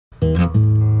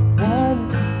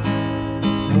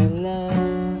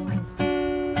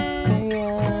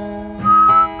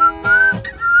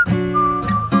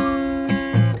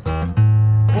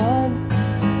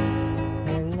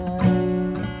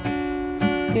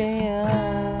kaya.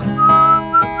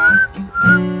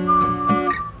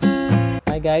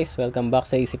 Hi guys, welcome back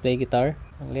sa Easy Play Guitar.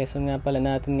 Ang lesson nga pala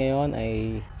natin ngayon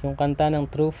ay yung kanta ng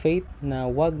True Faith na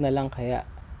Huwag Na Lang Kaya.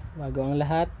 Bago ang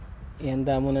lahat,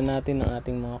 ihanda muna natin ang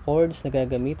ating mga chords na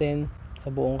gagamitin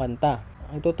sa buong kanta.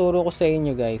 Ang tuturo ko sa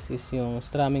inyo guys is yung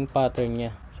strumming pattern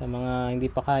niya. Sa mga hindi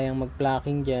pa kayang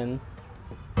mag-plucking dyan,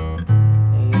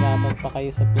 nahihirapan pa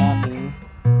kayo sa plucking,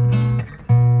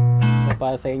 so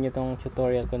para sa inyo tong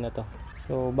tutorial ko na to.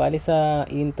 So bali sa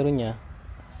intro niya,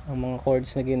 ang mga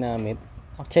chords na ginamit,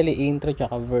 actually intro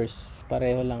tsaka verse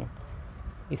pareho lang,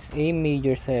 is A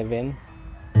major 7,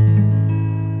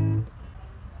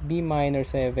 B minor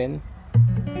 7,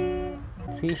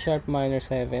 C sharp minor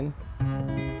 7,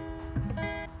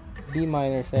 B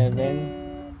minor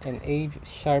 7, and A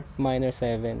sharp minor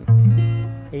 7.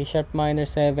 A sharp minor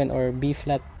 7 or B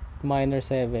flat minor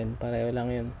 7, pareho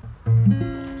lang yun.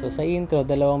 So sa intro,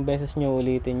 dalawang beses nyo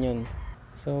ulitin yun.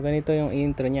 So ganito yung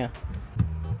intro nya.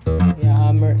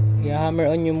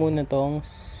 I-hammer on nyo muna tong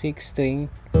 6th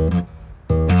string,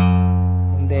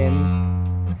 and then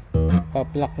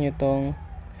pa-pluck nyo tong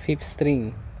 5th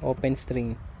string, open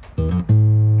string.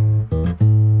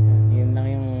 Yun lang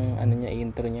yung ano nya,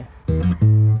 intro nya.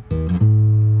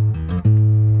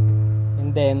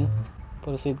 And then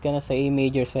proceed ka na sa A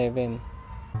major 7.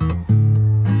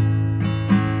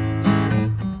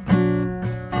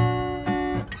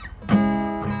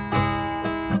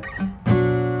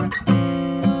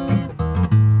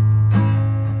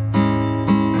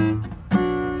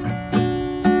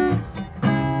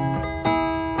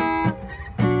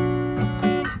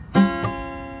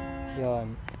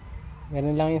 Yun.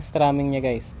 Ganun lang yung strumming niya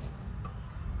guys.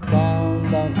 Down,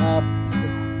 down, up,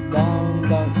 down,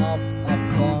 down, up, up,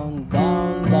 down,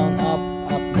 down, down, up,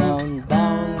 up, down,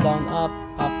 down, down, up,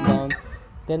 up, down.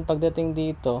 Then pagdating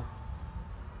dito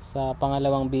sa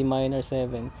pangalawang B minor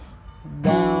 7,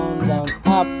 down, down,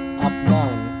 up, up,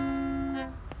 down.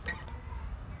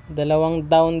 Dalawang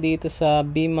down dito sa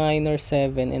B minor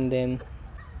 7, and then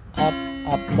up,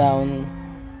 up, down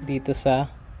dito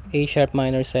sa A sharp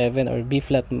minor 7 or B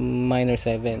flat minor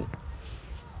 7.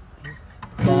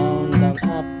 Down, down,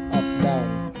 up, up,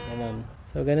 down. Ganun.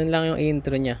 So ganun lang yung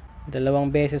intro nya.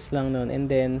 Dalawang beses lang nun, and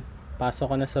then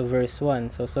pasok ko na sa verse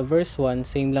 1. So sa verse 1,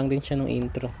 same lang din siya nung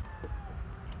intro.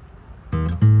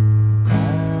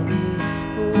 Nais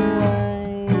ko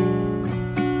ay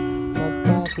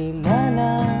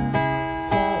magpakilala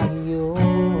sa iyo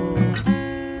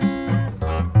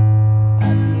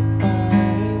at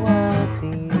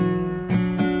ipaiwati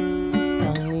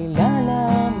ang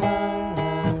nilalaman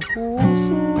ng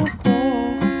puso ko.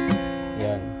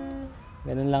 Yan.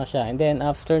 Ganun lang siya. And then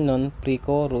after nun,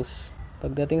 pre-chorus.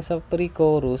 Pagdating sa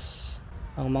pre-chorus,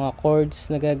 ang mga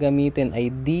chords na gagamitin ay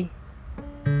D,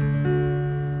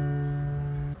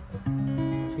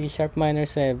 C sharp minor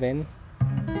 7,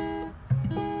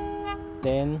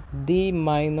 then D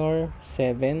minor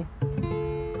 7,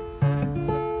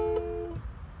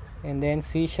 and then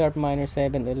C sharp minor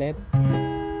 7 ulit,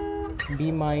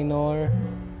 B minor,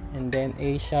 and then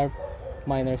A sharp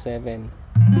minor 7.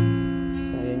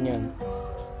 So yun yun.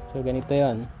 So ganito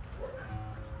yun.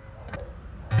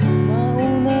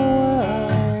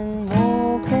 Maunawaan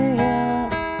mo kaya,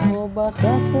 o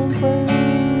baka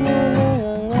sampaling mo lang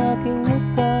ang aking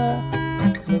mukha,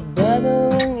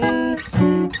 nagdadawang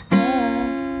isip na.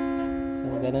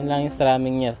 So ganun lang yung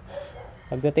strumming niya.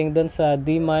 Pagdating doon sa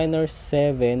D minor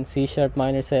 7, C sharp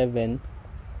minor 7,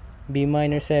 B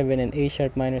minor 7, and A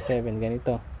sharp minor 7,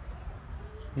 ganito.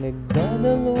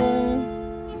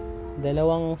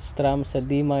 Dalawang strum sa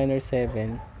D minor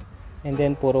 7, and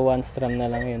then puro one strum na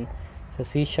lang yun sa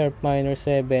C sharp minor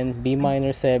 7, B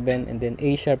minor 7, and then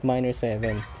A sharp minor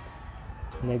 7.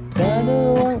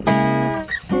 Nagdadalawang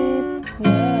isip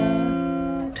na,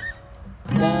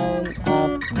 down,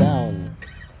 up, down.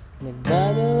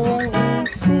 Nagdadalawang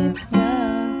isip na.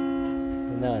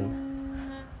 Ganun.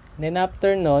 Then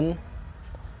after nun,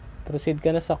 proceed ka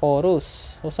na sa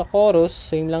chorus. So sa chorus,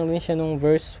 same lang din siya nung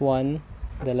verse 1,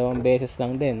 dalawang beses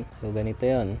lang din. So ganito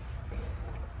yon.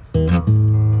 Huwag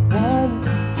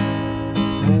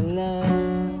na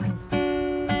lang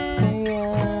kaya,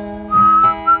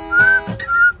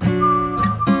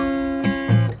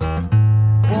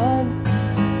 huwag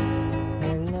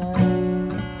na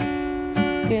lang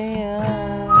kaya.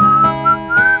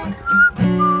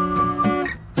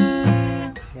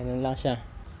 Ganun lang siya.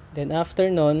 Then after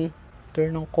nun,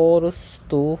 turn ng chorus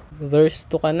 2, verse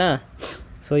 2 ka na.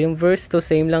 So yung verse 2,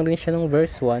 same lang din siya ng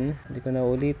verse 1. Hindi ko na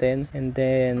ulitin. And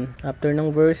then, after ng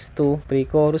verse 2,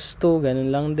 pre-chorus 2, ganun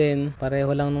lang din.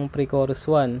 Pareho lang ng pre-chorus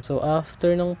 1. So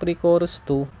after ng pre-chorus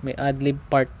 2, may ad-lib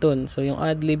part dun. So yung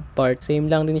ad-lib part,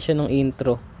 same lang din siya ng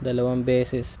intro. 2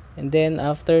 beses. And then,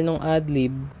 after ng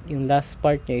ad-lib, yung last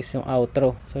part niya is yung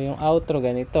outro. So yung outro,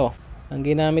 ganito. Ang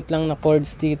ginamit lang na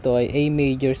chords dito ay A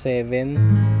major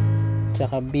 7,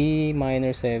 tsaka B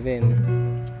minor 7.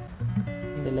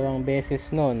 2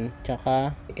 beses nun,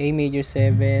 tsaka A major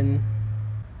 7,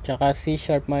 tsaka C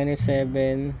sharp minor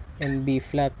 7, and B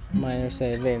flat minor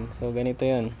 7. So ganito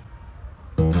yun.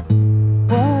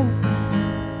 Huwag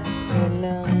na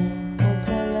lang, huwag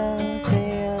na lang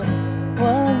kaya.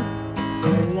 Huwag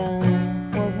na lang,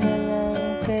 huwag na lang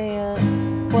kaya.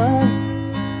 Huwag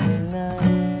na lang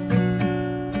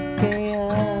kaya.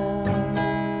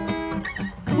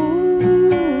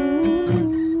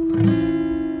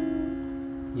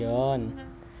 Yon.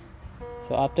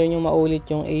 So after nyo maulit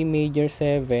yung A major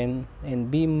 7 and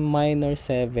B minor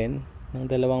 7 ng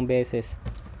 2 beses,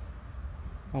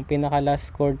 ang pinaka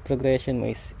last chord progression mo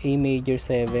is A major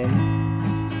 7,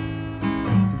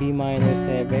 B minor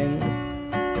 7,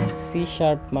 C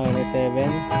sharp minor 7,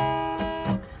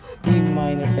 B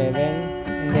minor 7,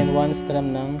 and then 1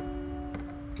 strum ng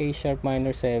A sharp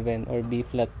minor 7 or B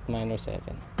flat minor 7.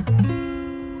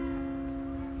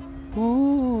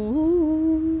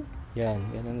 Yan,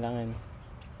 ganun lang yan.